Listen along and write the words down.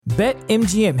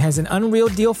BetMGM has an unreal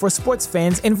deal for sports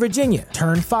fans in Virginia.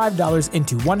 Turn $5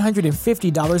 into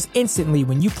 $150 instantly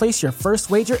when you place your first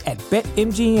wager at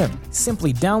BetMGM.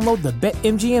 Simply download the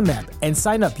BetMGM app and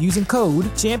sign up using code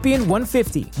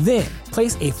Champion150. Then,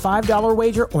 place a $5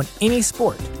 wager on any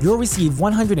sport. You'll receive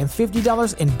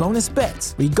 $150 in bonus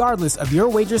bets, regardless of your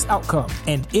wager's outcome.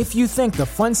 And if you think the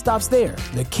fun stops there,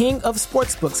 the King of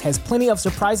Sportsbooks has plenty of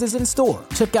surprises in store.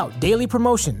 Check out daily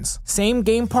promotions,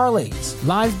 same-game parlays,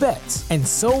 live bets, and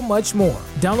so much more.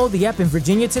 Download the app in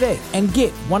Virginia today and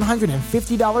get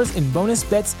 $150 in bonus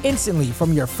bets instantly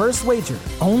from your first wager.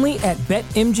 Only at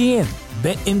BetMGM.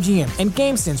 BetMGM and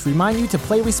GameSense remind you to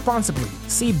play responsibly.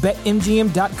 See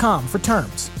BetMGM.com for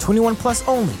terms. 21 plus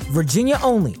only. Virginia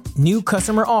only. New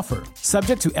customer offer.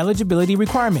 Subject to eligibility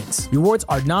requirements. Rewards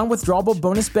are non-withdrawable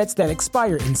bonus bets that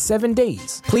expire in 7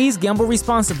 days. Please gamble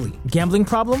responsibly. Gambling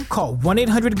problem? Call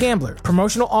 1-800-GAMBLER.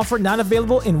 Promotional offer not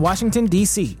available in Washington,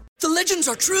 D.C. The legends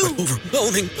are true.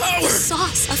 Overwhelming power! The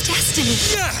sauce of destiny.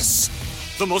 Yes!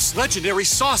 The most legendary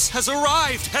sauce has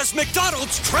arrived as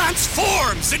McDonald's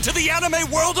transforms into the anime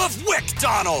world of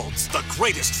WickDonald's. The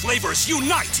greatest flavors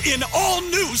unite in all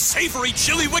new savory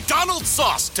chili McDonald's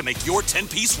sauce to make your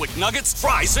 10-piece Wick Nuggets,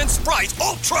 fries, and Sprite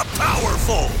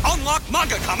ultra-powerful. Unlock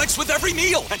manga comics with every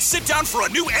meal and sit down for a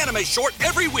new anime short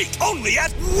every week only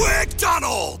at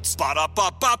WickDonald's.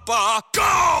 Ba-da-ba-ba-ba,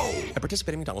 go! At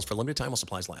participating McDonald's for a limited time while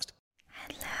supplies last.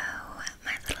 Hello,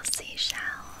 my little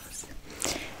seashells,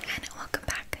 and welcome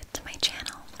back to my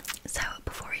channel. So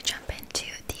before we jump into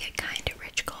the Kind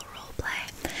Rich Girl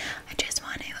roleplay, I just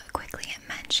want to quickly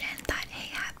mention that Hey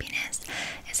Happiness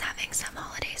is having some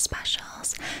holiday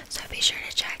specials, so be sure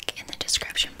to check in the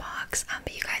description box.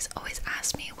 But you guys always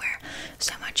ask me where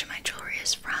so much of my jewelry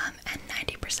is from, and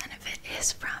 90% of it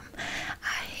is from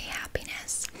Hey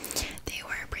Happiness. They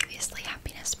were previously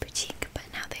Happiness Boutique, but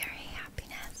now they are Hey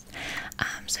Happiness.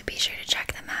 So be sure to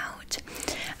check them out.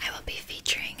 I will be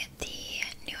featuring the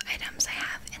new items I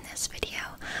have in this video,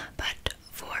 but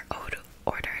for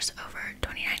orders over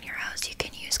 29 euros, you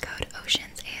can use code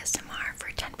OceansASMR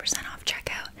for 10% off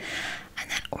checkout, and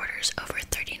then orders over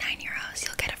 39 euros,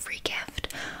 you'll get a free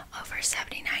gift. Over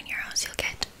 79 euros, you'll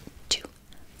get 2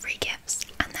 free gifts,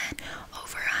 and then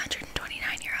over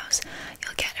 129 euros,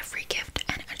 you'll get a free gift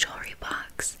and a jewelry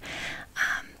box.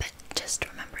 But just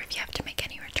remember, if you have to make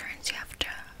any returns, you have to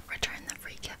return the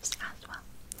free gifts as well.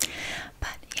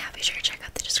 But yeah, be sure to check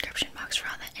out the description box for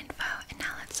all that info. And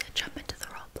now let's jump into the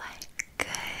roleplay.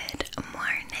 Good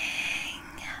morning.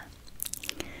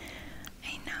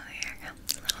 I know you're a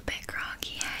little bit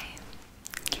groggy, hey?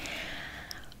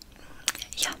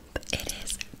 Yep, it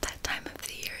is that time of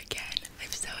the year again.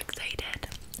 I'm so excited.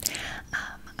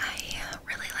 I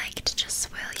really like to just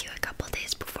spoil you a couple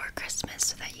days before Christmas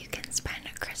so that you can spend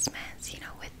Christmas,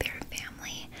 with your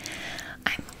family.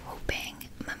 I'm hoping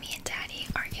Mommy and Daddy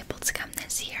are able to come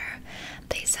this year.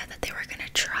 They said that they were gonna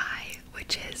try,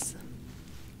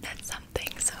 that's something,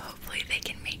 so hopefully they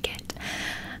can make it.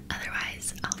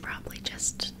 Otherwise, I'll probably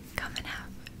just come and have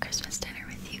Christmas dinner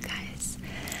with you guys.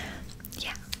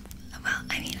 Yeah, well,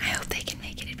 I hope they can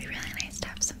make it. It'd be really nice to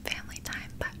have some family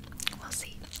time, but we'll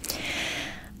see.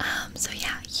 So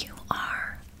yeah, you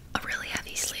are a really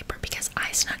heavy sleeper because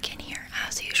I snuck in here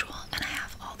as usual, and I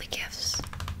have all the gifts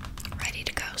ready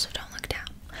to go, so don't look down,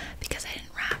 because I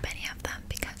didn't wrap any of them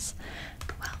because,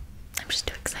 well, I'm just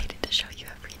too excited to show you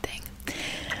everything.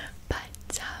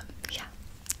 But yeah,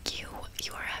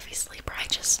 you are a heavy sleeper. I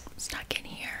just snuck in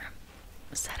here,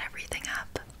 set everything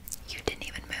up. You didn't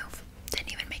even move,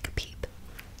 didn't even make a peep.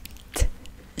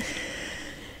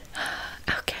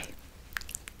 Okay,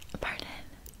 pardon.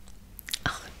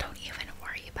 Oh, don't even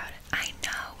worry about it. I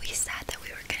know we said that we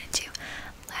were gonna do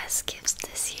less gifts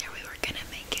this year. We were gonna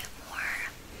make it more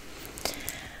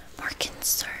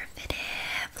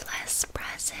conservative, less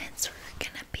presents. We were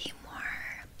gonna be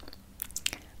more,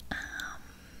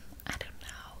 I don't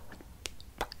know,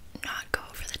 not go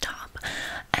over the top.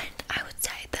 And I would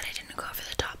say that I didn't go over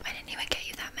the top. I didn't even get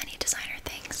you that many designer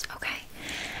things, okay?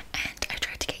 And I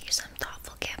tried to get you some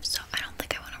thoughtful gifts, so I don't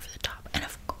think I went over the top. And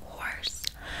of course,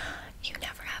 you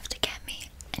never have to get me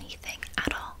anything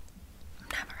at all.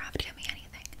 Never have to get me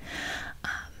anything.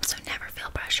 So never feel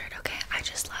pressured, okay? I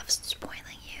just love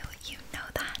spoiling you. You know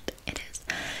that. It is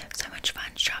so much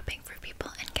fun shopping for people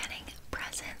and getting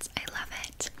presents. I love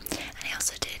it. And I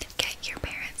also did get your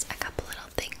parents a couple little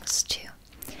things too.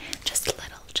 Just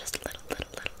little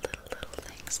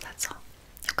things. That's all.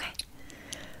 Okay.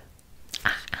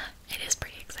 It is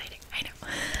pretty exciting. I know.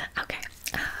 Okay.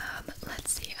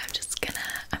 Let's see.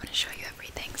 I'm gonna show you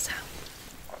everything. So,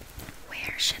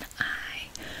 where should I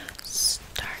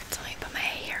start? So let me put my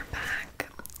hair back.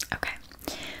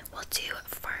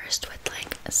 first with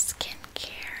like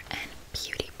skincare and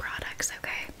beauty products,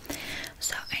 okay?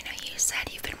 So I know you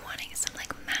said you've been wanting some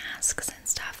like masks and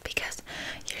stuff because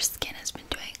your skin has been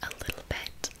doing a little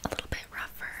bit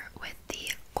rougher with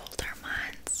the colder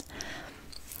months.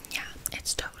 Yeah,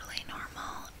 it's totally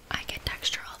normal. I get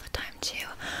texture all the time too.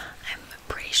 I'm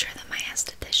pretty sure that my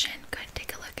esthetician could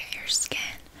take a look at your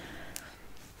skin.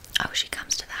 Oh, she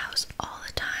comes to the house all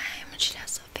the time. She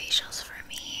does facials for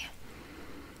me.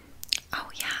 Oh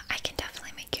yeah, I can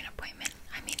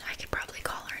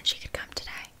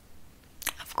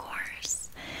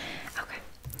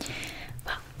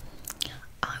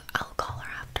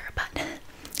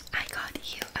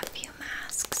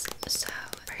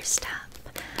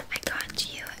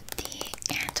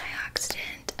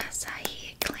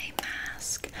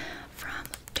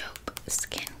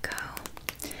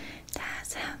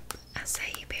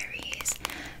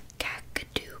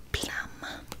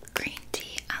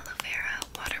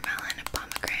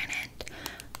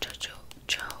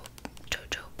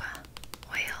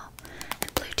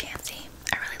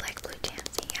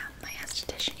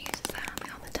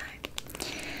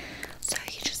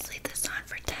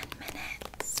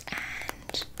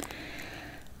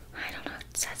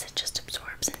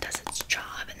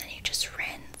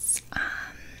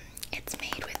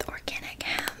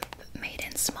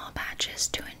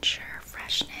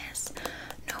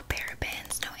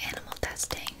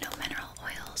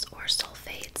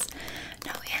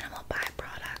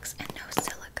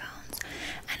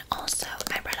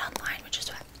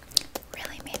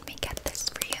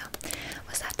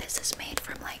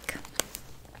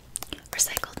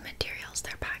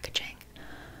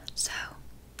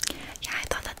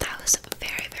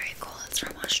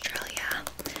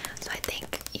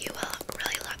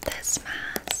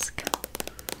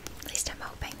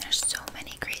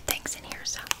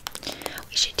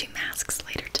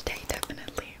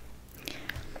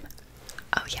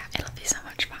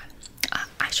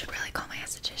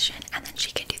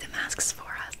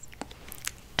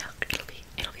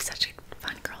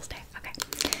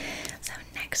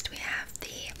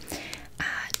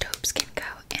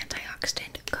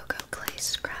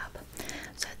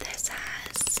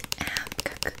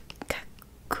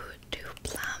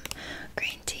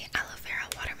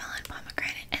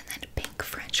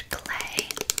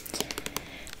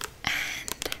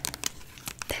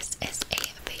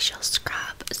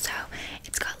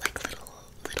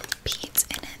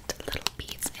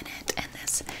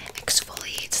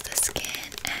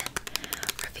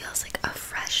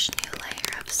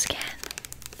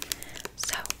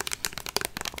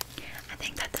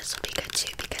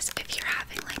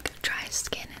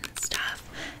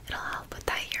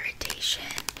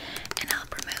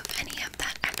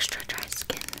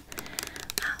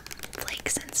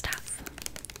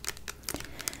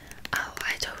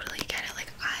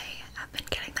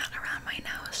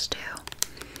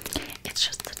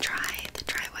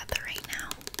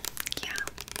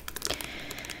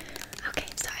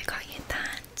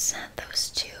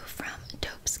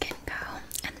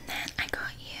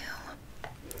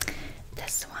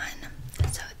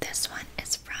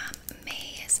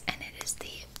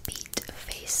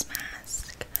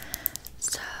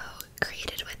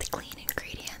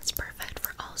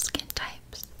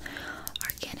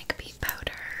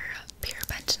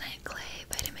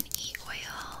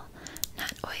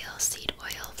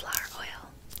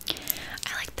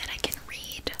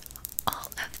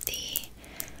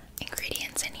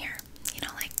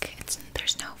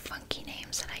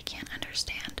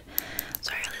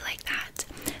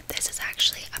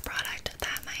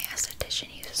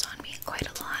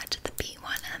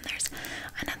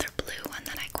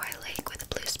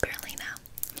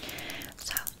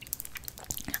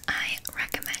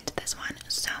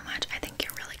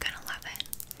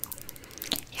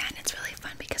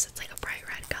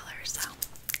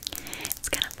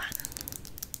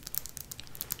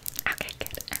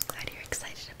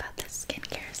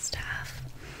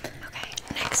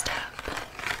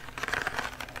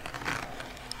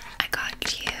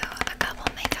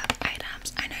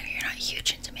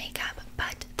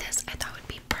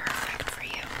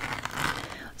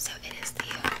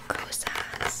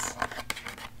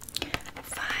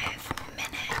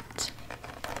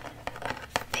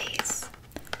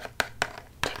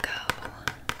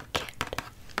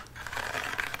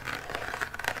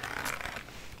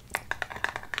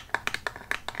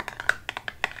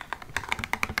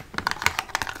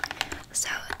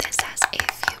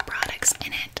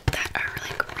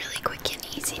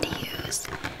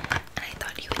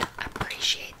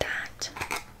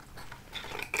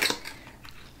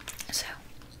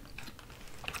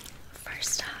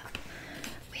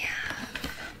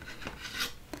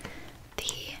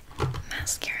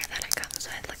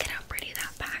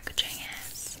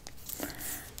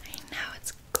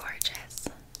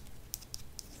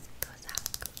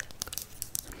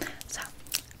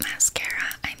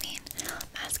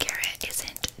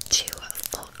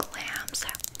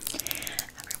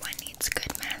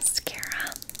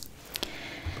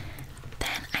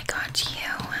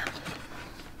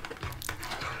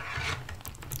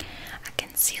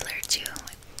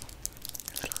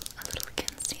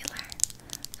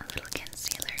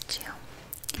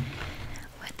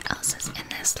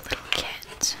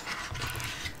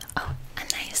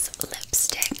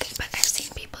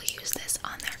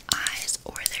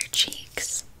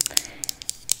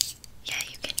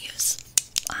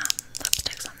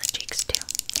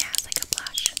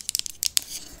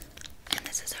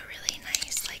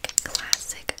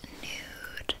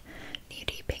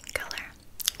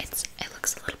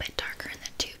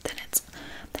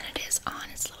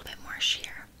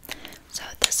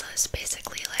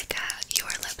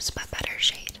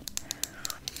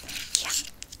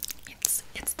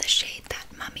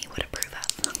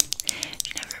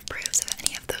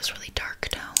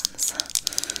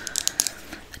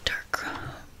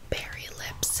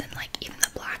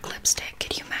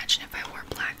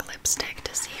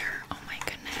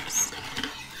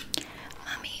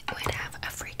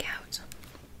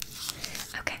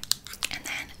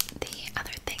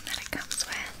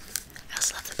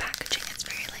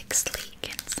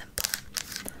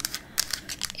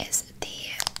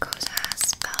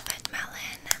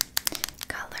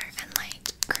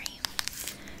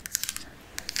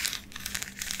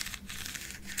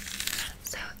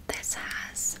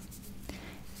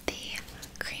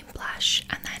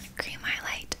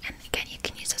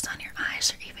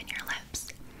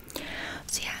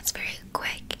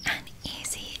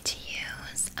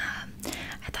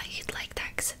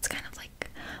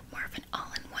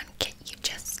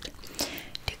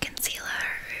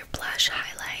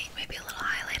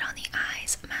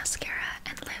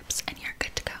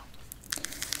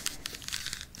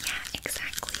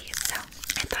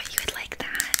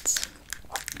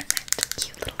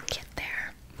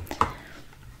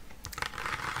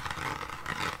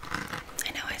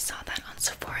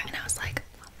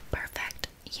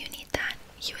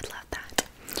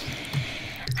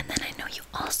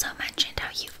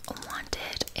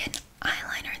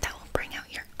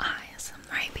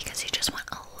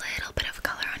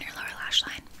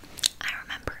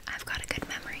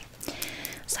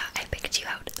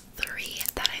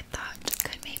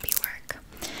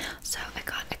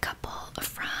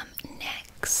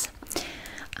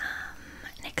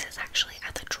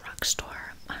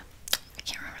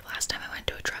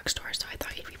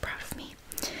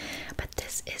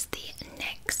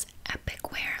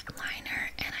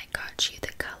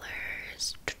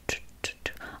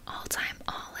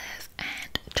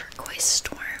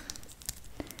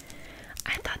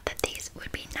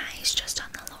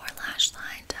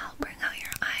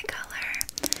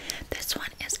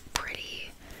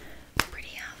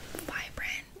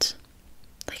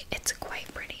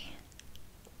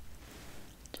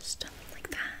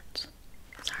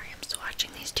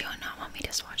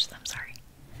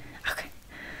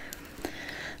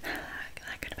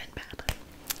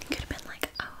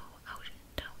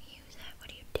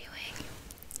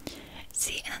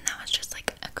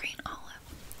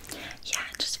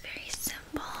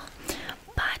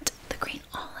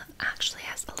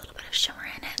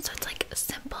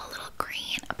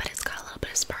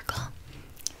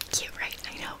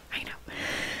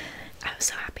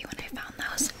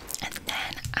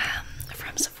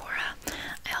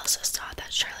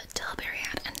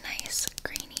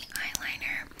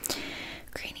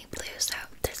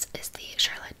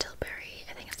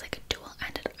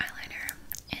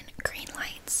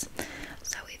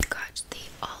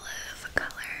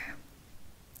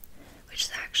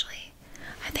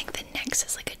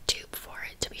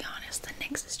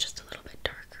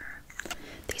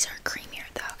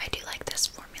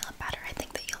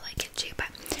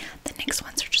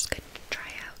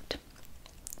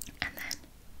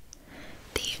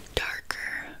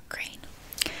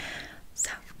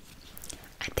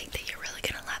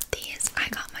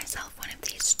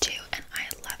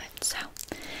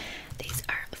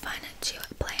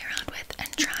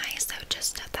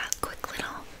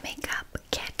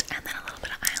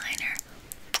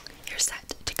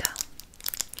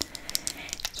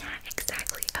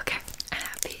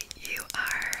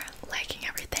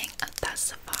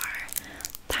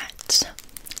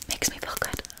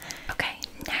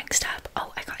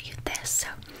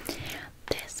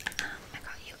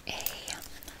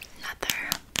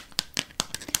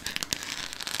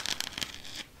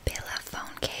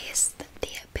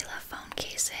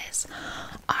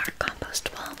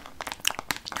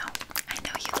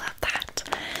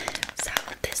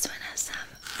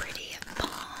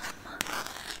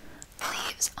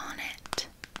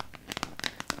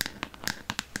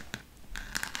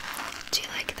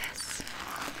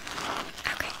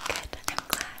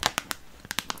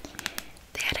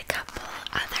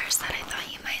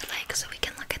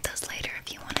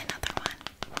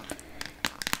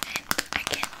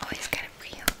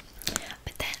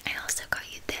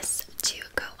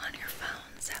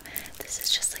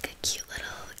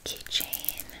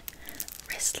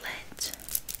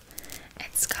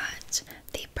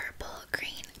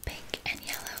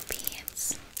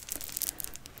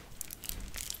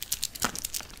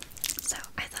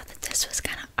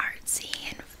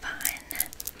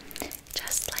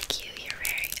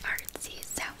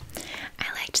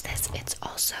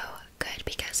also good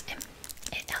because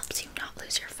it helps you not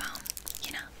lose your phone,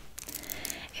 you know?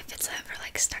 If it's ever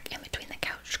like stuck in between the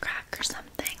couch crack or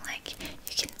something, like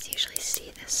you can usually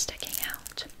see this sticking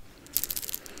out.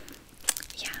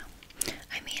 Yeah,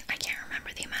 I mean, I can't remember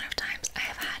the amount of times I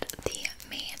have had the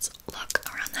maids look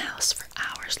around the house for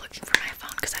hours looking for my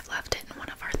phone because I've left it in one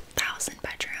of our 1,000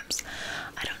 bedrooms.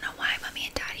 I don't know why Mommy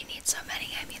and Daddy need so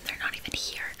many. I mean, they're not even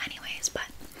here anyways, but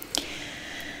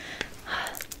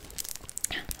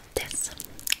this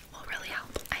will really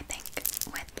help, I think,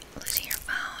 with losing your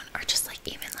phone or just like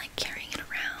even like carrying it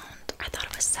around. I thought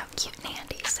it was so cute and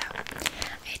handy, so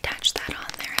I attached that on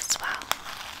there as well.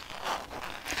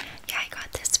 Yeah, I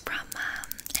got this from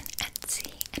an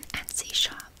Etsy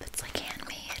shop. It's like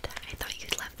handmade. I thought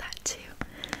you'd love that too.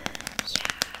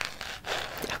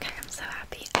 Yeah. Okay, I'm so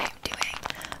happy. I'm doing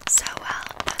so well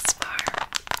thus far.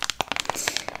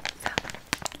 So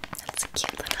that's a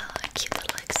cute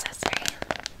little accessory.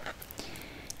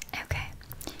 Okay,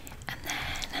 and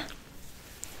then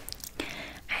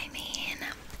I mean,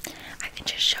 I can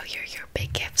just show you your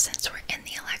big gift since we're in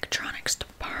the electronics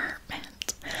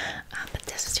department. But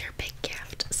this is your big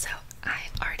gift. So I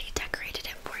already decorated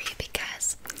it for you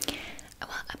because, well,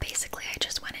 basically I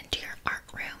just went into your art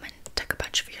room and took a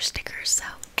bunch of your stickers. So,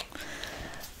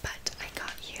 but I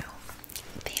got you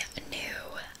the new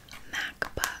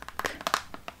MacBook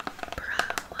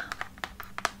Pro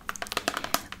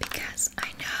because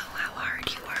I know how hard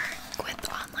you work with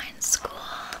online school.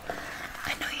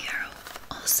 I know you're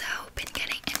also been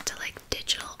getting into like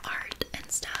digital art and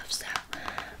stuff, so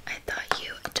I thought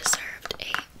you deserved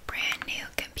a brand new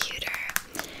computer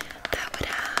that would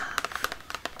have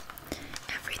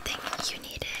everything you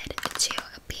needed to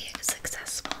be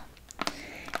successful.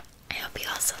 I hope you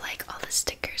also like all the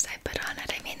stickers I put on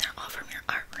it. I mean, they're all from your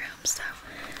art room, so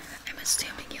I'm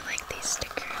assuming you like these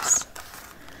stickers.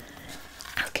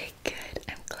 Okay, good.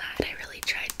 I'm glad. I really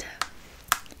tried to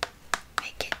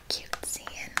make it cutesy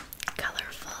and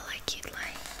colorful like you'd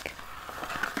like.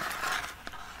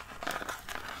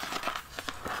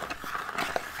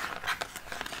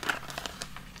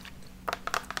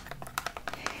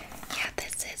 Yeah,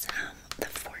 this is the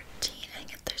 14. I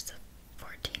think there's a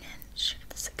 14-inch or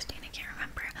the 16. I can't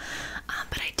remember.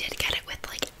 But I did get it with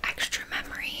like extra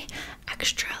memory,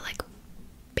 extra like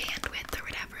bandwidth or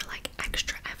whatever, like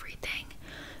extra everything.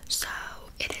 So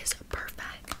it is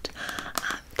perfect.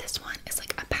 This one is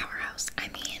like a powerhouse. I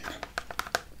mean,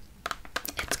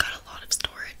 it's got a lot of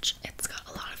storage, it's got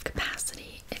a lot of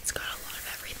capacity, it's got a lot of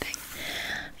everything.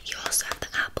 You also have the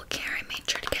Apple Care. I made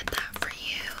sure to get that for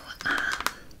you.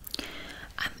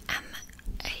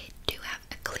 I do have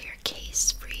a clear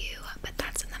case for you, but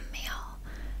that's in the mail.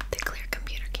 The clear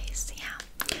computer case, yeah,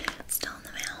 it's still in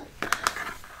the mail.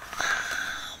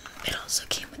 It also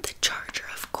came with the charger,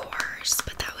 of course,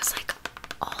 but that was like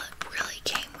all it really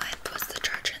came with was the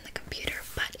charger and the computer.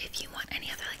 But if you want any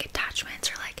other like attachments,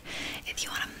 or like if you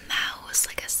want a mouse,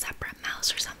 like a separate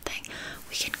mouse or something,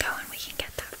 we can go and we can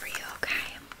get that for you,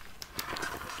 okay?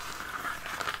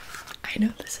 I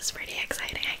know this is pretty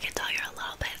exciting. I can tell you're a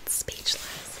little bit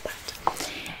speechless, but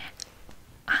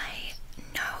I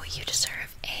know you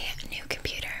deserve a new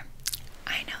computer.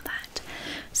 I know that.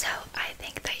 So I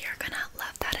think that you're gonna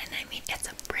love that. And I mean, it's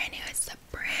a brand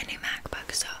new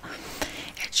MacBook, so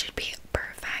it should be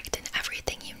perfect and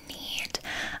everything you need.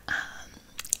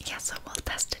 Yeah, so we'll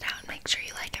test it out and make sure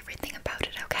you like everything about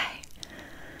it, okay?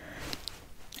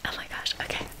 Oh my gosh,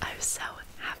 okay. I'm so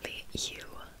happy you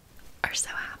are so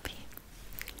happy.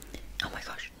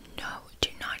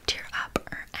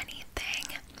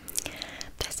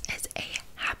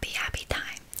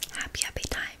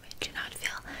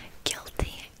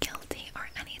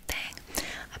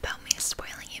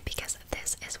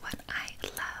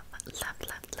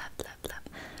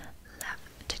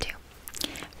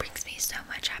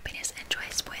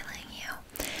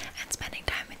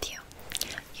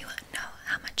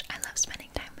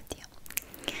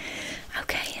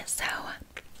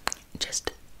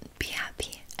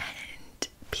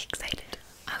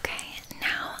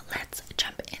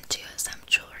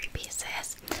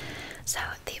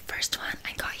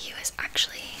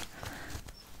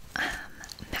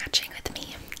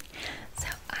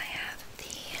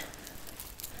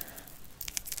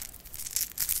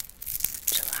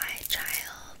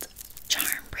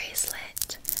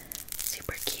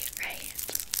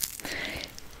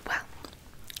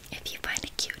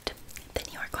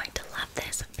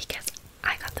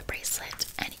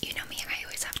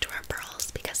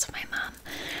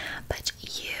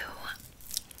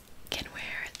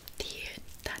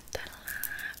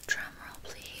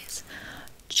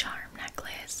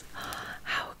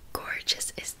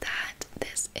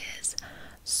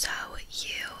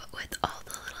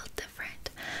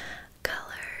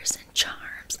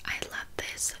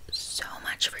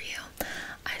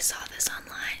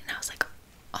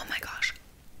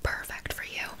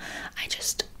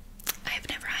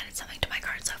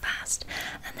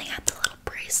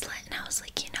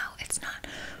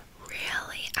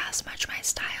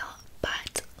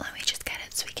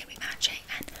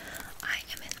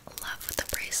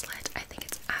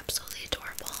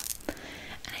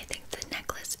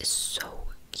 is so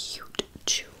cute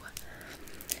too.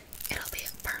 It'll be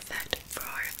perfect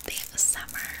for the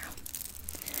summer,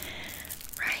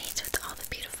 right? With all the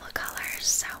beautiful colors.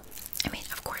 So, I mean,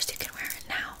 of course you can wear it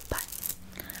now, but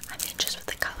I mean, just with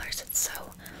the colors, it's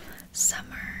so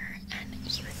summer and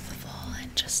youthful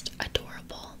and just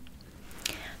adorable.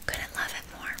 Couldn't love it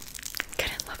more.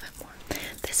 Couldn't love it more.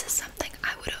 This is something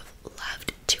I would have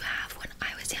loved to have when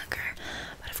I was younger,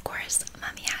 but of course,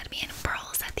 Mommy had me in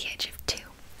pearls at the age of 2.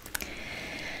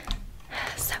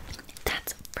 So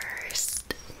that's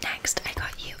first. Next, I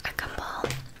got you a couple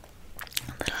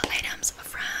little items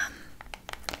from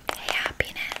Hey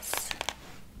Happiness.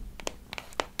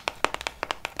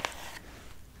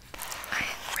 I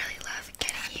really love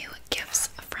getting you gifts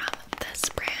from this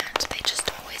brand. They just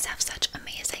always have such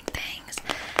amazing things,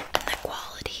 and the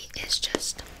quality is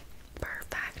just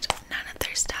perfect. None of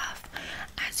their stuff,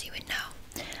 as you would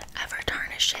know, ever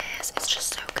tarnishes. It's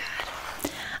just so good.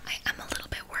 I am a little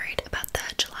bit worried about the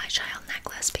July Child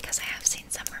necklace because I have seen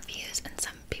some reviews and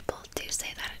some people do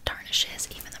say that it tarnishes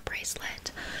even the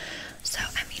bracelet. So,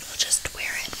 I mean, we'll just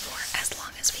wear it for as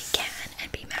long as we can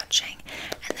and be matching,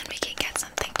 and then we can get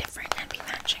something different and be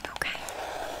matching, okay?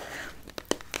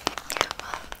 Yeah,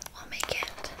 we'll make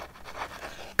it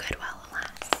good while it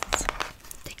lasts.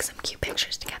 Take some cute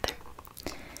pictures together.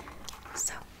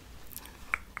 So,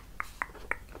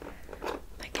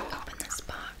 if I can open this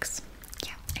box.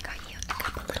 Yeah, I got you a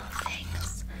couple little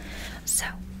things. So,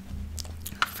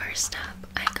 first up,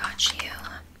 I got you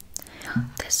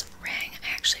this ring. I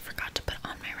actually forgot to put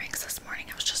on my rings this morning.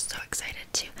 I was just so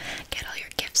excited to get all your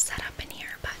gifts set up in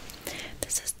here, but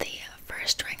this is the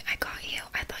first ring I got you.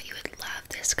 I thought you would love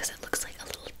this because it looks like a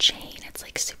little chain. It's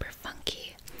like super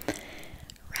funky,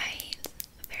 right?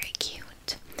 Very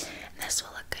cute. And this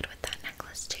will look good with that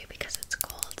necklace too because it's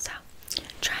gold, so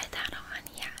try that on.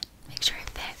 Yeah, make sure it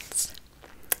fits.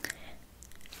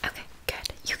 Okay, good.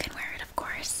 You can wear it, of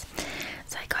course.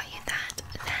 So I got you that.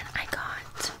 Then I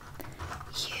got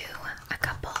you a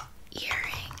couple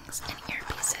earrings and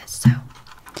earpieces. So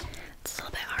it's a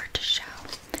little bit hard to show.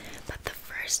 But the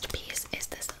first piece is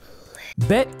this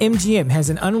BetMGM has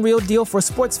an unreal deal for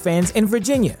sports fans in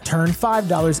Virginia. Turn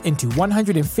 $5 into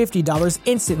 $150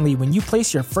 instantly when you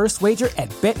place your first wager at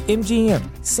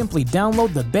BetMGM. Simply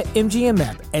download the BetMGM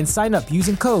app and sign up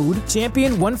using code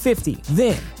Champion150.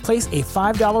 Then, place a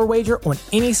 $5 wager on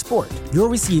any sport. You'll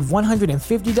receive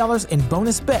 $150 in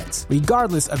bonus bets,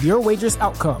 regardless of your wager's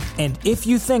outcome. And if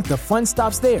you think the fun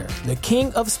stops there, the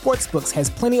King of Sportsbooks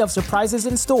has plenty of surprises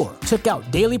in store. Check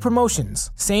out daily promotions,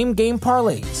 same-game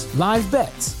parlays, live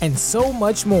bets, and so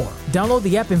much more. Download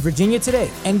the app in Virginia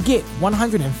today and get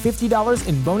 $150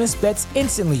 in bonus bets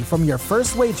instantly from your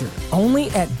first wager. Only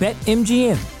at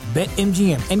BetMGM.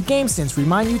 BetMGM and GameSense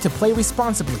remind you to play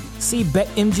responsibly. See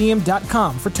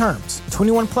BetMGM.com for terms.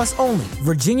 21 plus only.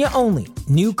 Virginia only.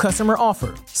 New customer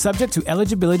offer. Subject to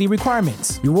eligibility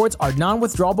requirements. Rewards are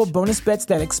non-withdrawable bonus bets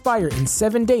that expire in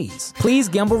 7 days. Please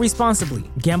gamble responsibly.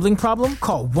 Gambling problem?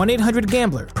 Call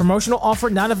 1-800-GAMBLER. Promotional offer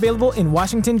not available in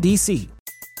Washington, D.C.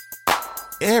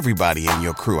 Everybody in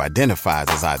your crew identifies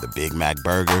as either Big Mac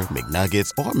Burger, McNuggets,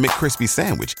 or McCrispy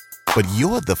Sandwich. But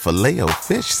you're the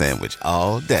Filet-O-Fish Sandwich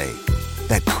all day.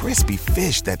 That crispy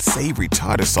fish, that savory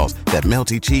tartar sauce, that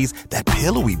melty cheese, that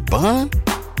pillowy bun.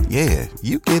 Yeah,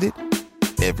 you get it.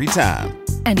 Every time.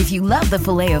 And if you love the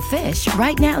Filet-O-Fish,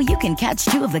 right now you can catch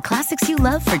 2 of the classics you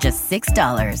love for just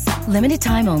 $6. Limited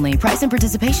time only. Price and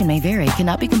participation may vary.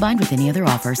 Cannot be combined with any other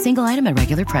offer. Single item at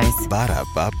regular price.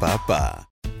 Ba-da-ba-ba-ba.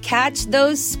 Catch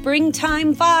those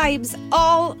springtime vibes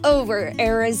all over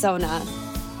Arizona.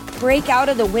 Break out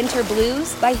of the winter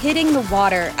blues by hitting the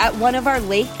water at one of our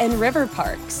lake and river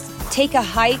parks. Take a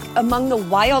hike among the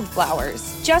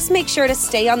wildflowers. Just make sure to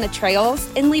stay on the trails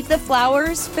and leave the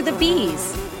flowers for the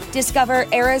bees. Discover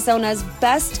Arizona's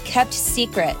best kept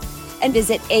secret and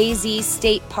visit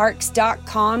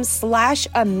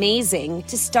azstateparks.com/amazing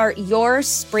to start your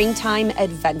springtime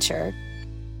adventure.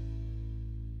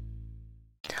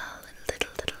 Little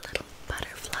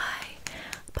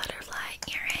butterfly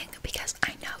earring because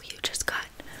I know you just got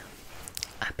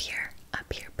up here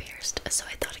pierced, so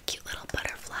I thought a cute little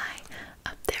butterfly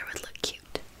up there would look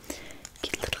cute. A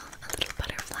little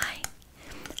butterfly,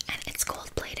 and it's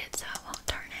gold plated so it won't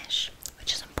tarnish,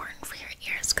 which is important for your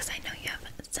ears because I know you have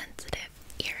sensitive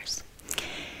ears.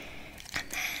 And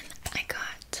then I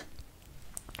got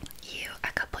you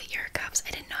a couple ear cuffs.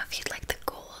 I didn't know if you'd like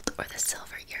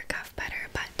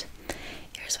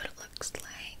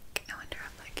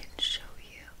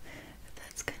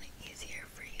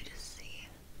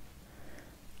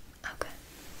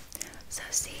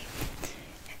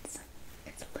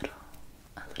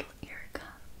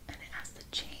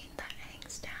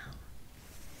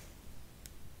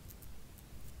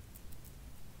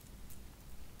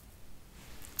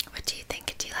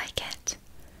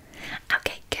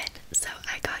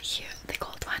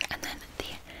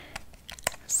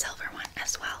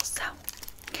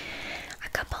a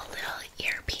couple little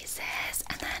earpieces,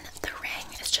 and then the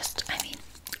ring is just, I mean,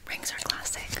 rings are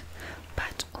classic,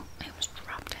 but, oh, I almost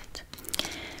dropped it.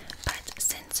 But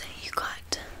since you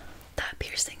got that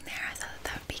piercing there, I thought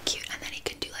that would be cute, and then you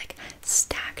can do like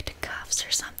stacked cuffs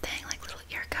or something, like little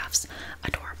ear cuffs.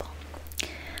 Adorable.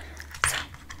 So,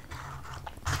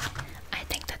 I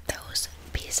think that those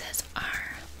pieces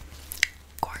are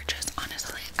gorgeous,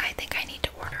 honestly. I think I need to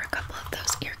order a couple of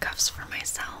those ear cuffs for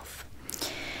myself.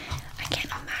 I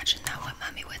can't imagine though what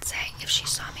Mommy would say if she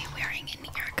saw me wearing an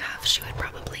ear cuff. She would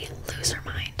probably lose her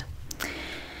mind.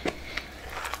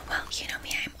 Well, you know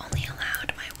me, I'm only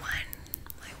allowed my one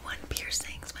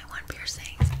piercings,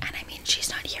 and I mean, she's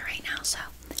not here right now, so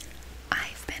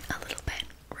I've been a little bit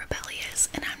rebellious,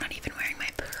 and I'm not even wearing my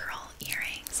pearl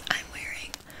earrings. I'm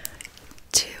wearing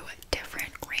 2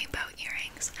 different rainbow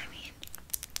earrings. I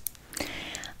mean,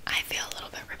 I feel a little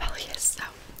bit rebellious, so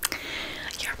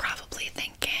you're probably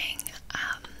thinking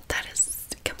that is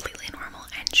completely normal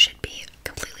and should be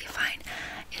completely fine.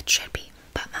 It should be,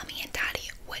 but Mommy and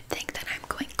Daddy would think that I'm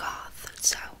going goth,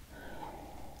 so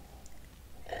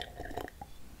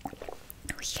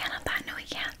we can't have that. No, we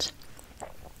can't.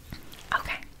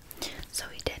 Okay, so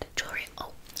we did jewelry.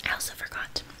 Oh, I also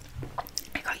forgot.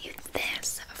 I got you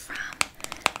this from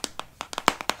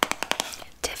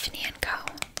Tiffany & Co.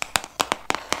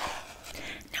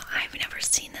 Now, I've never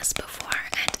seen this before,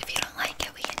 and if you don't like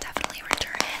it, we can definitely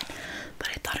return it, but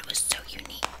I thought it was so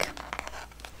unique.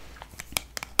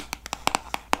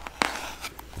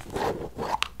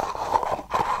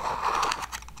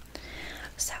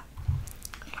 So,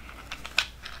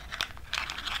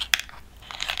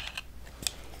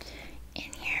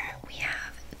 in here we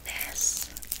have this.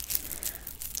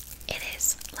 It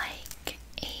is like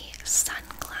a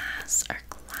sunglass or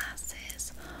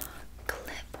glasses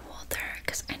clip holder,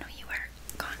 because I know you wear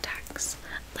contacts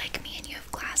like me and you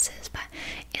have glasses, but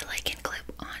it like can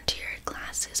clip onto your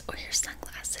glasses or your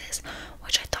sunglasses,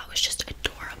 which I thought was just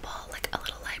adorable, like a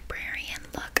little librarian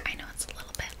look. I know it's a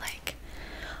little bit like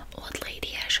old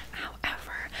lady-ish,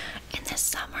 however, in this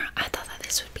summer I thought that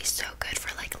this would be so good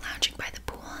for like lounging by the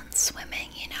pool and swimming,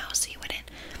 you know, so you wouldn't,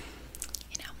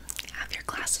 you know, have your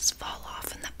glasses fall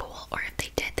off in the pool, or if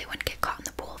they did, they wouldn't get caught in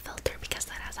the pool filter, because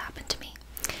that has happened to me.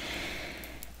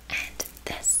 And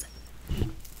this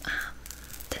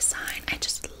design I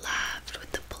just loved,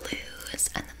 with the blues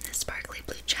and then the sparkly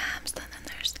blue gems, and then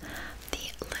there's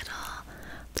the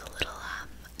little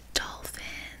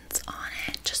dolphins on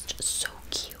it, just so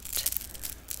cute.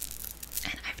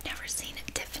 And I've never seen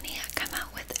Tiffany come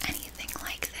out with anything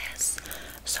like this,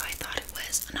 so I thought it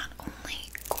was not only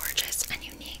gorgeous and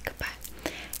unique,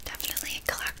 but definitely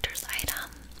a collector's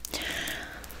item.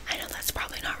 I know that's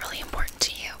probably not really important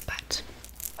to you, but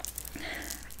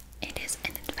it is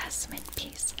an investment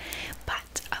piece.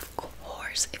 But of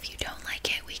course, if you don't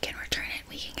like it, we can return it,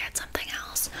 we can get something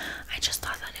else. I just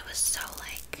thought that it was so,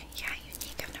 like, yeah,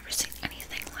 unique. I've never seen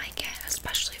anything like it,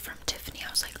 especially from Tiffany. I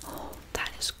was like, oh,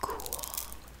 that is cool.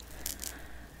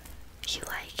 You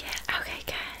like it? Okay,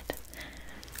 good.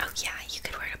 Oh yeah, you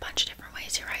could wear it a bunch of different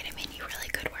ways, you're right. I mean, you really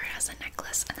could wear it as a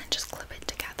necklace and then just clip it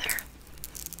together.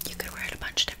 You could wear it a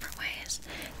bunch of different ways.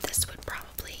 This would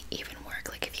probably even work,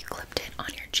 like if you clipped it on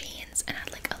your jeans and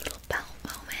had like a little belt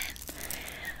moment.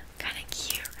 Kind of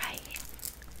cute, right?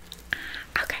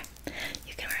 Okay,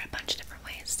 you can wear it a bunch of different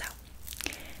ways, so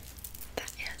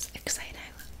that is exciting.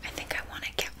 I think I want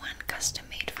to get one custom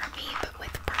made for me, but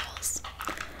with pearls,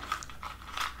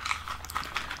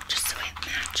 just so it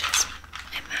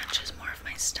matches more of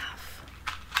my stuff.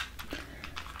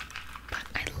 But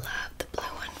I love the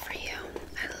blue one for you.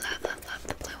 I love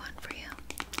the blue one for you.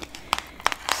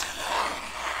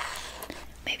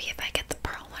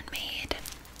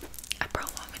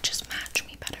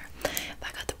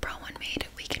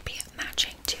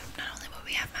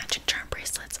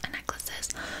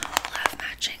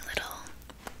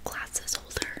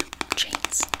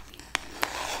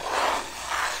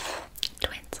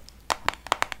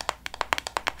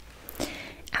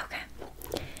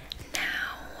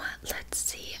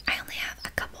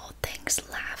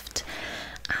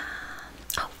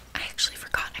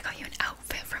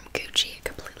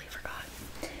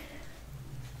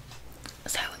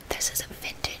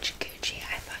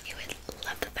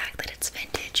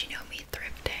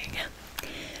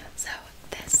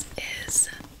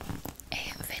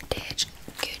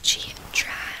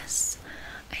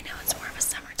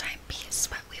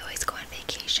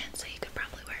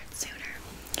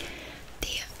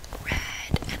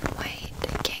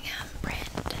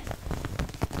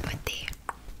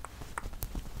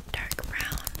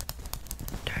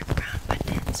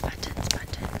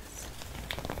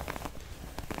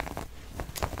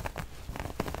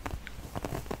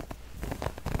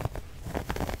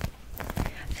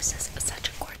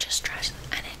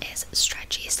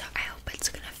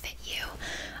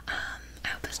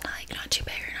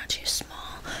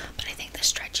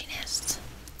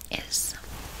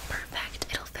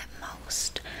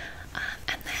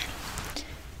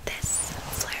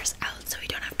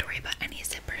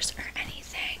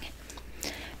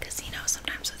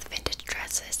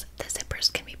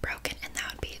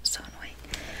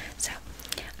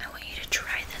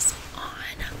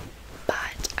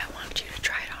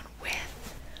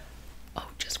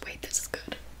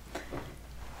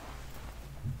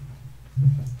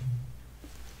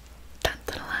 Dun,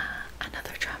 dun, dun,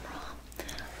 another drum roll.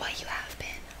 What you have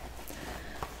been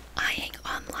eyeing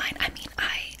online. I mean,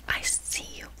 I see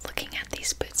you looking at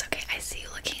these boots, okay? I see you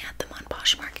looking at them on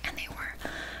Poshmark, and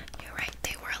you're right,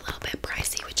 they were a little bit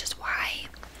pricey, which is why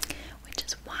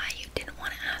you didn't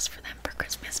want to ask for them for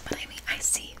Christmas. But I mean, I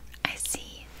see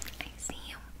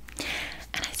you,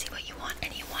 and I see what you want,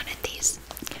 and you wanted these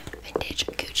vintage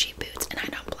Gucci boots, and I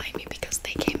don't blame you because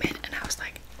they came in, and I was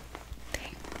like,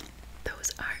 dang,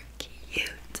 those are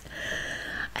cute.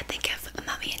 I think if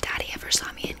mommy and daddy ever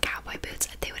saw me in cowboy boots,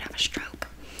 they would have a stroke.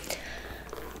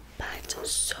 But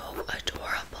so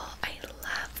adorable. I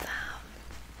love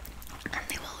them. And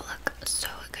they will look so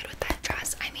good with that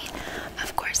dress. I mean,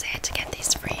 of course I had to get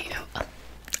these for you. Oh,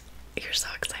 you're so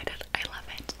excited. I love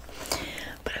it.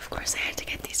 But of course I had to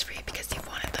get these for you because you've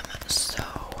wanted them so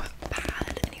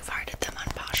bad, and you've hearted them on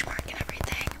Poshmark and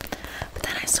everything. But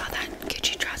then I saw that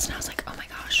Gucci dress and I was like, oh my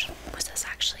gosh, was this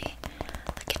actually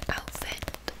like an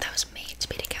outfit that was made to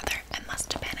be together? It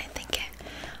must have been. I think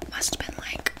it must have been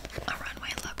like a runway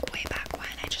look way back when.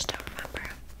 I just don't remember.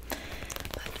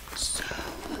 But so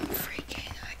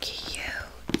freaking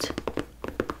cute.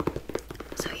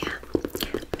 So yeah,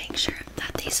 make sure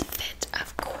that these fit,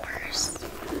 of course.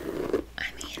 I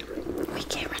mean, we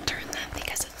can't return them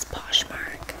because it's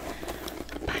Poshmark.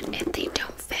 But if they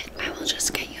don't fit, I will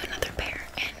just get you another pair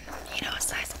in, a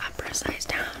size up or a size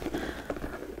down.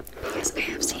 Because I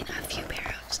have seen a few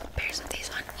pairs of these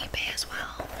on eBay as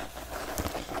well.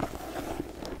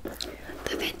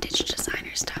 The vintage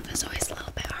designer stuff is always a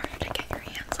little bit harder to get your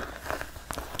hands on.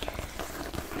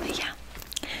 But yeah,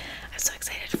 I'm so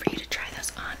excited for you to try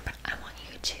those on, but I want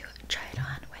you to try it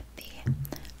on with the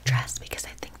dress because I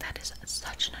think that is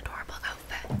such an adorable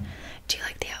outfit. Do you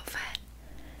like the outfit?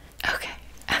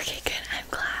 Okay, good, I'm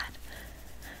glad.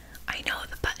 I know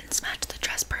the buttons match the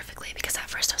dress perfectly because at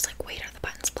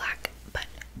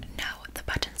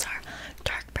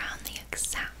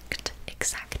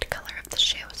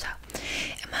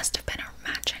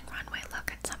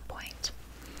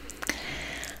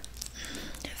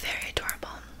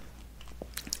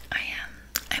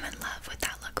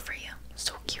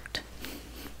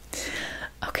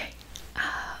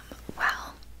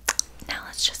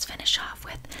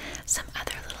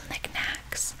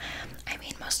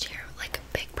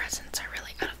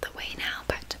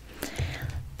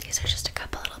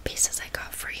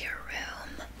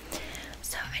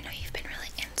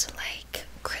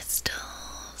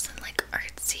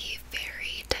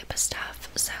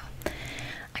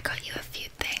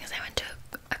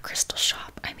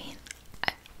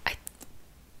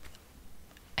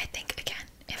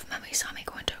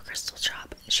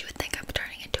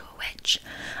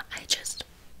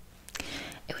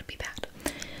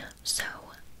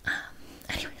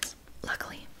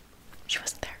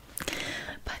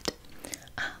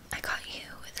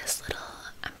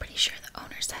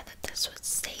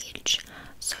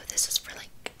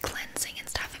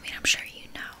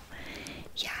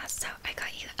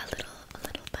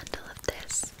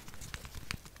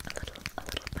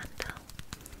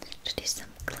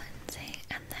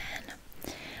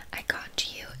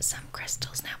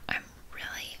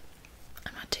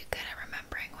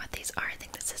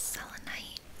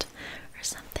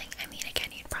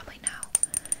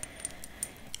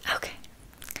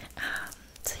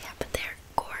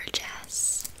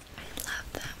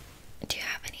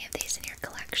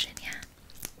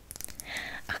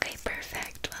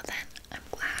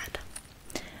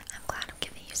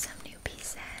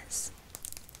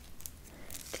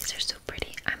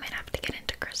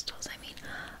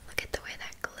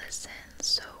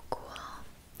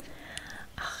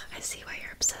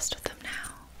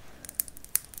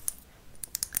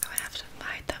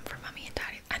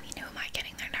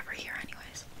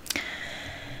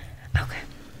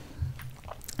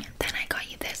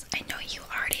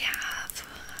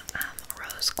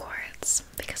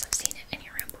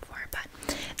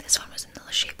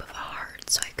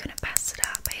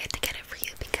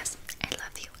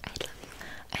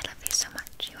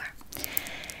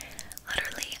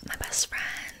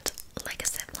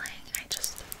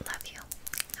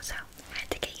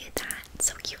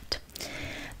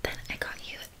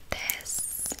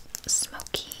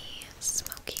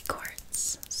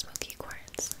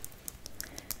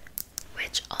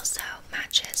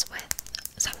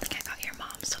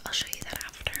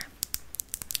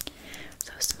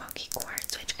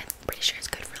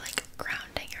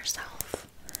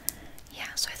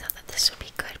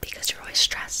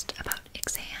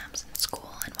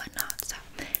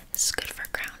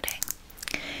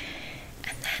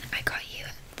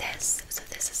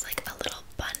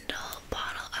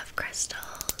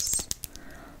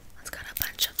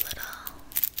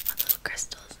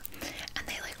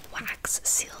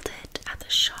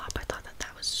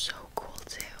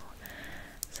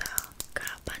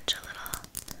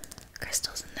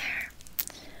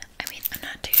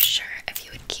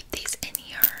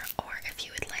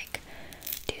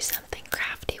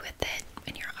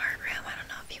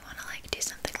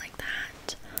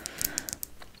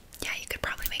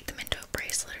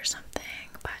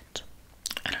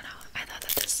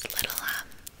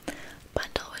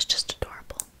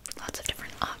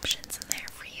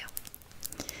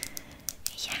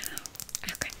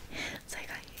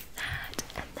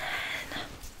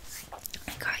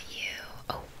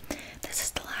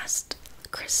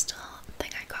crystal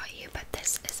thing I got you, but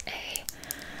this is a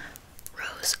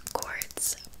rose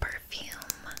quartz perfume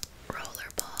roller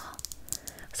ball.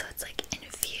 So it's like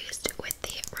infused with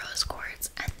the rose quartz,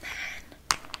 and then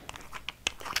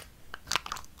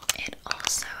it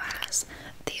also has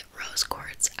the rose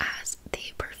quartz as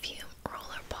the perfume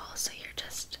roller ball. So you're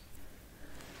just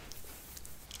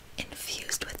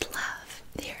infused with love.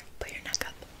 Here, put your neck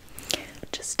up.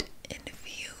 Just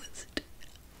infused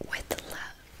with love.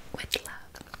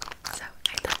 So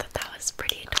I thought that was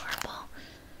pretty adorable.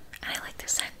 And I like the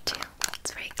scent too.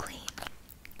 It's very clean.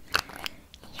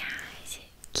 Yeah, is it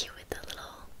cute with the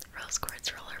little rose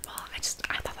quartz roller ball?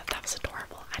 I thought that was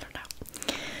adorable. I don't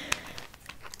know.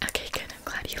 Okay, good. I'm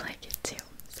glad you like it too.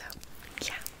 So,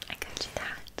 yeah, I got you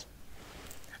that.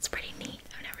 That's pretty neat.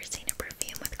 I've never seen a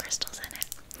perfume with crystals in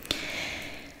it.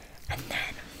 And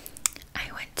then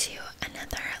I went to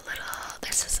another little,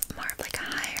 this is more of like a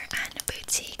higher end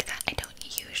boutique that I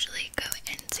don't usually go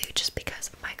into, just because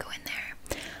if I go in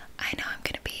there, I know I'm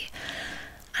gonna be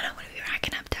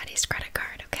racking up Daddy's credit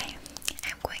card, okay?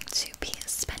 I'm going to be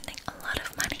spending a lot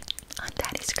of money on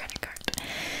Daddy's credit card.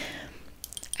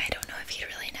 I don't know if you'd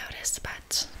really notice,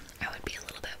 but I would be a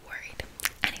little bit worried.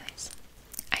 Anyways,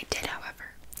 I did,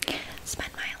 however,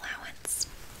 spend my allowance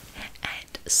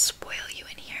and spoil you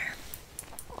in here.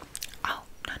 Oh,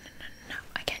 no.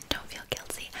 Again, don't feel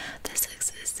guilty. This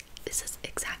is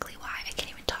exactly why I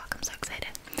can't even talk. I'm so excited.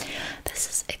 This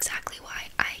is exactly why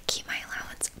I keep my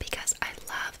allowance, because I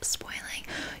love spoiling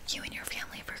you and your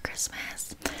family for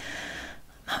Christmas.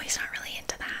 Mommy's not really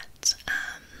into that.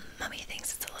 Mommy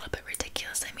thinks it's a little bit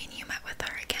ridiculous. I mean, you met with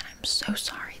her again. I'm so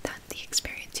sorry that the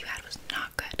experience you had was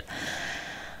not good.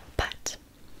 But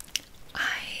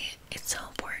it's so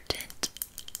important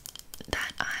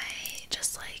that I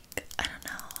just I don't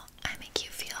know, I make you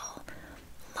feel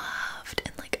loved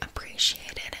and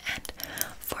appreciated. And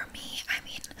for me, I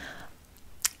mean,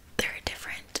 there are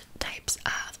different types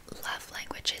of love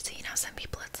languages. You know, some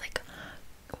people it's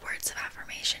words of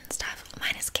affirmation stuff.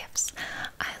 Mine is gifts.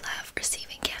 I love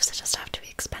receiving gifts. It doesn't have to be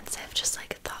expensive, just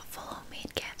thoughtful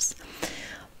homemade gifts.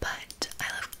 But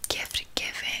I love gift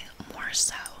giving more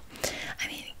so. I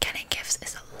mean, getting gifts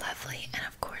is lovely, and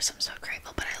of course I'm so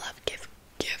grateful, but I love gift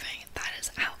giving. That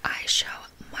is how I show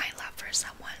my love for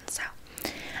someone. So,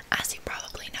 as you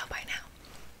probably know by now.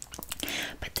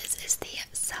 But this is the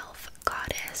Self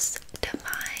Goddess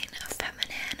Divine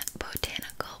Feminine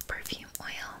Botanical Perfume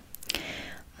Oil.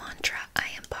 Mantra: I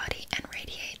embody and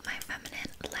radiate my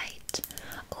feminine light.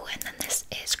 Oh, and then this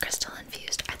is crystal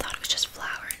infused. I thought it was just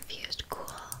flower infused.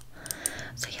 Cool.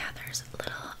 So yeah, there's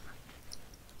little,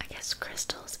 I guess,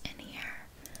 crystals in here,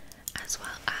 as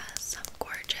well as some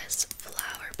gorgeous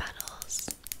flower petals.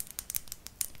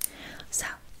 So,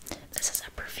 this is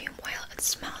a perfume oil. It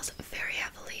smells very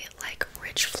heavily like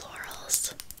rich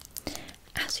florals,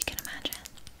 as you can imagine.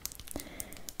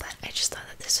 But I just thought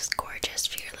that this was gorgeous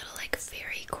for your little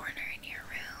fairy corner in your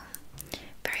room.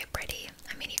 Very pretty.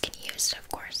 I mean, you can use it, of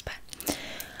course, but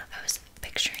I was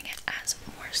picturing it as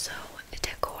more so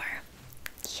decor.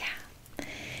 Yeah.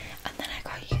 And then I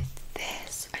got you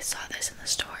this. I saw this in the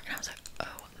store and I was like,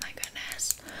 oh my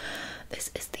goodness.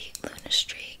 This is the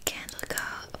Lunastry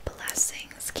Candleco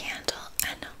Blessings candle.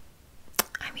 And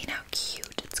I mean, how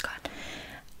cute. It's got,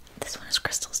 this one has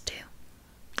crystals too.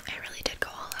 I really did go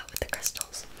all out with the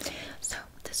crystals. So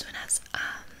this one has, I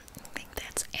think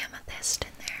that's amethyst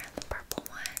in there, the purple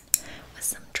one, with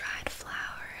some dried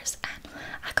flowers. And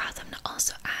I got them to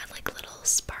also add little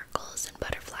sparkles and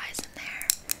butterflies in there.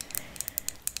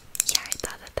 Yeah, I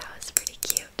thought that was pretty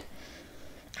cute.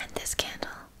 And this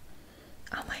candle,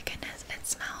 oh my goodness, it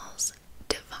smells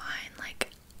divine,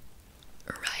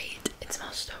 right? It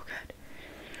smells so good.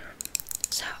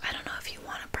 So I don't know if you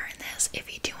want to burn this.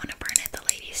 If you do want to burn it, the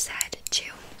lady said to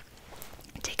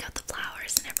take out the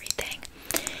flowers and everything.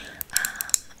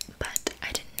 But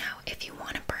I didn't know if you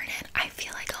want to burn it. I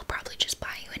feel like I'll probably just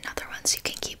buy you another one so you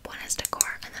can keep one as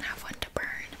decor and then have one to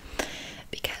burn,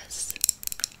 because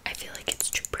I feel like it's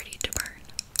too pretty to burn.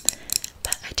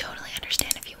 But I totally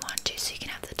understand if you want to, so you can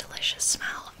have the delicious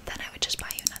smell. Then I would just buy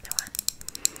you another one.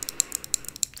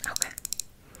 Okay.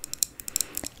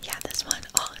 Yeah, this one,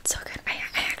 oh, it's so good. I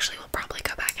actually will probably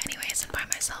go back anyways and buy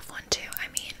myself one too. I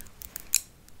mean,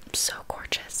 so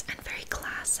gorgeous and very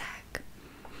classic.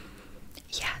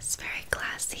 Yes, very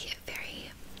classy,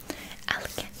 very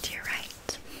elegant, you're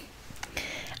right.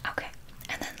 Okay,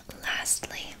 and then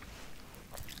lastly,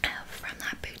 from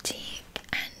that boutique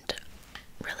and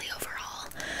really overall,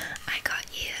 I got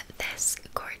you this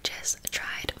gorgeous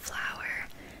dried flower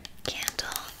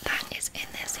candle that is in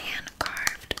this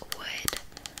hand-carved wood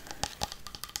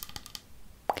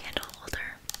candle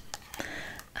holder.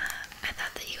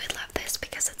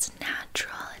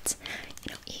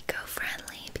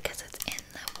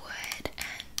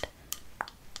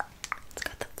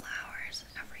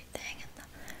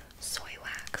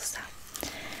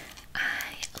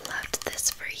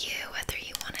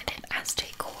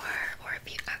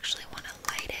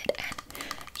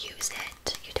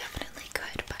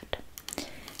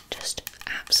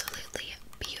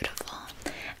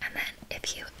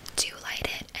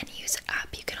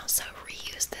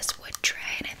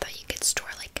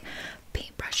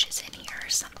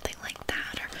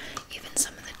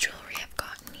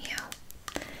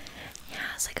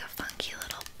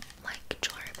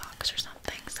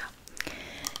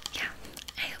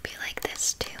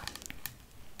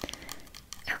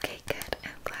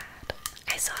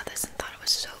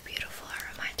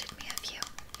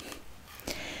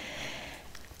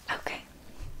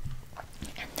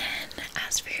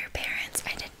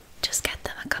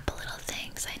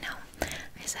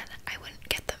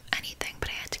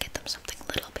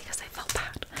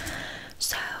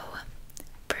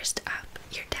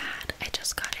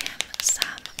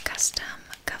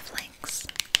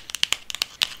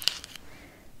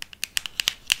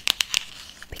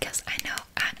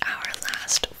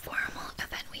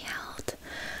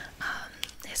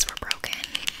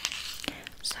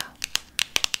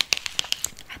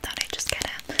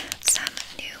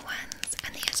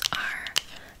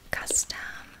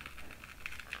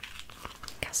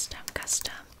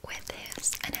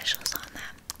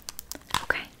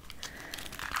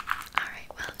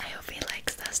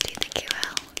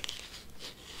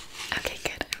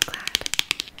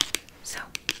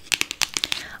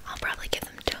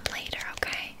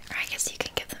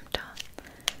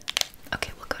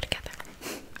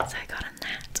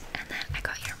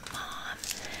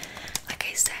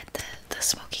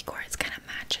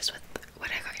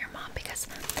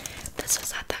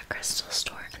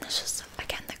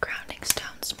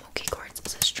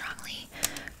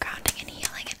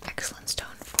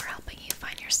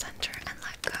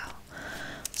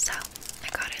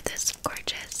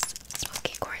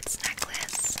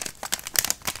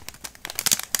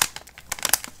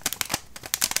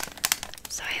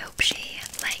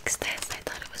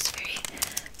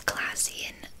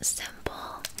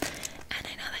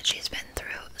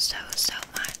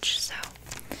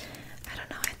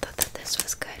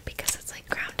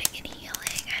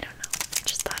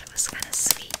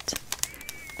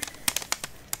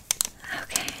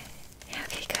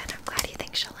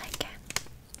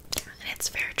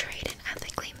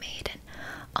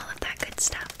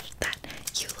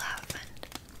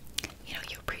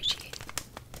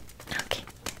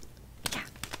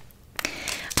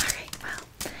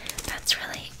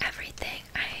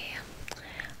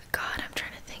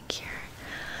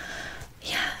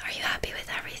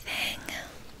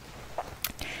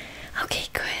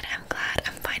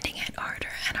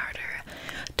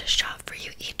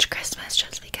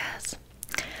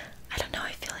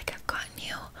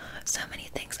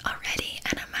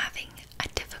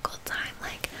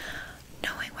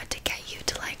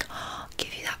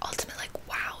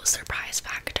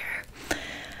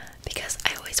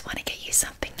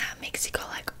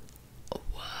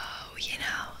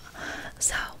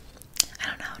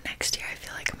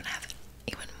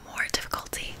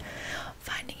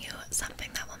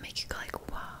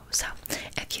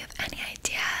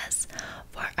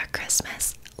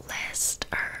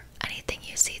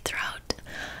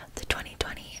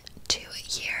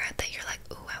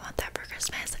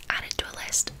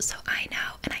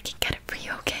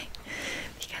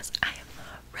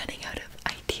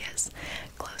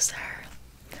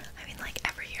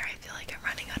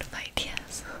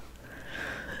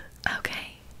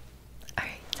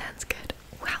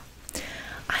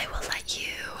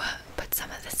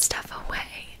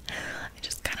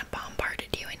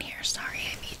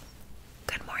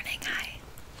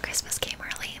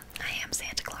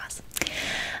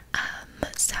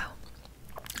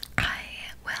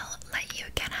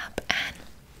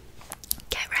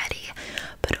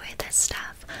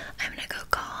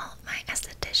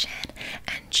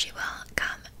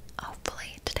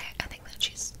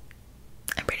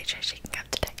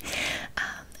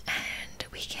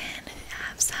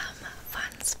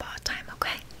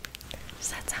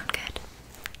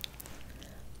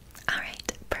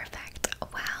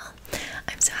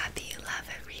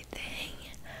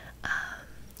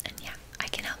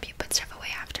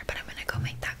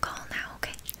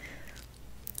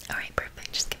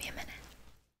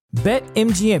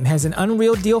 BetMGM has an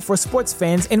unreal deal for sports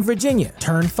fans in Virginia.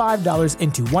 Turn $5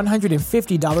 into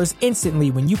 $150 instantly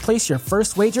when you place your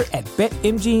first wager at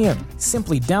BetMGM.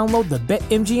 Simply download the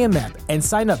BetMGM app and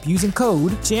sign up using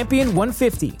code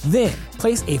Champion150. Then,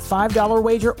 place a $5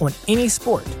 wager on any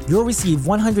sport. You'll receive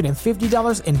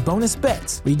 $150 in bonus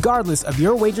bets, regardless of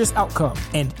your wager's outcome.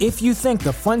 And if you think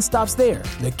the fun stops there,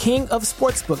 the king of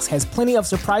sportsbooks has plenty of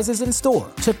surprises in store.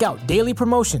 Check out daily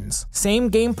promotions,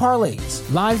 same-game parlays,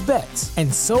 live bets,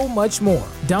 and so much more.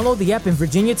 Download the app in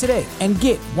Virginia today and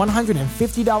get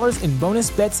 $150 in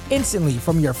bonus bets instantly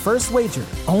from your first wager.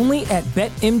 Only at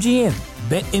BetMGM.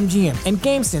 BetMGM and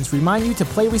GameSense remind you to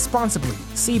play responsibly.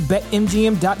 See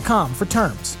BetMGM.com for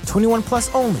terms. 21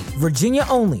 plus only. Virginia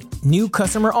only. New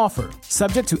customer offer.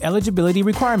 Subject to eligibility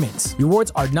requirements.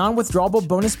 Rewards are non-withdrawable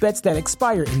bonus bets that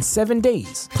expire in 7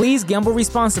 days. Please gamble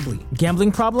responsibly.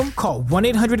 Gambling problem? Call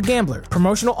 1-800-GAMBLER.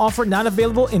 Promotional offer not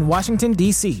available in Washington,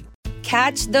 D.C.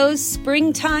 Catch those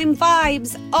springtime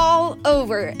vibes all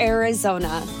over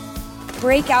Arizona.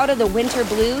 Break out of the winter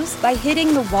blues by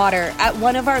hitting the water at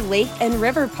one of our lake and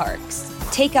river parks.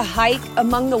 Take a hike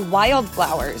among the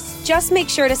wildflowers. Just make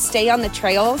sure to stay on the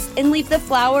trails and leave the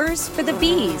flowers for the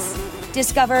bees.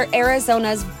 Discover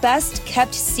Arizona's best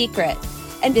kept secret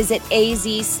and visit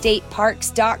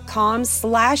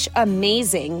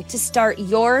azstateparks.com/amazing to start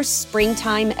your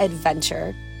springtime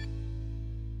adventure.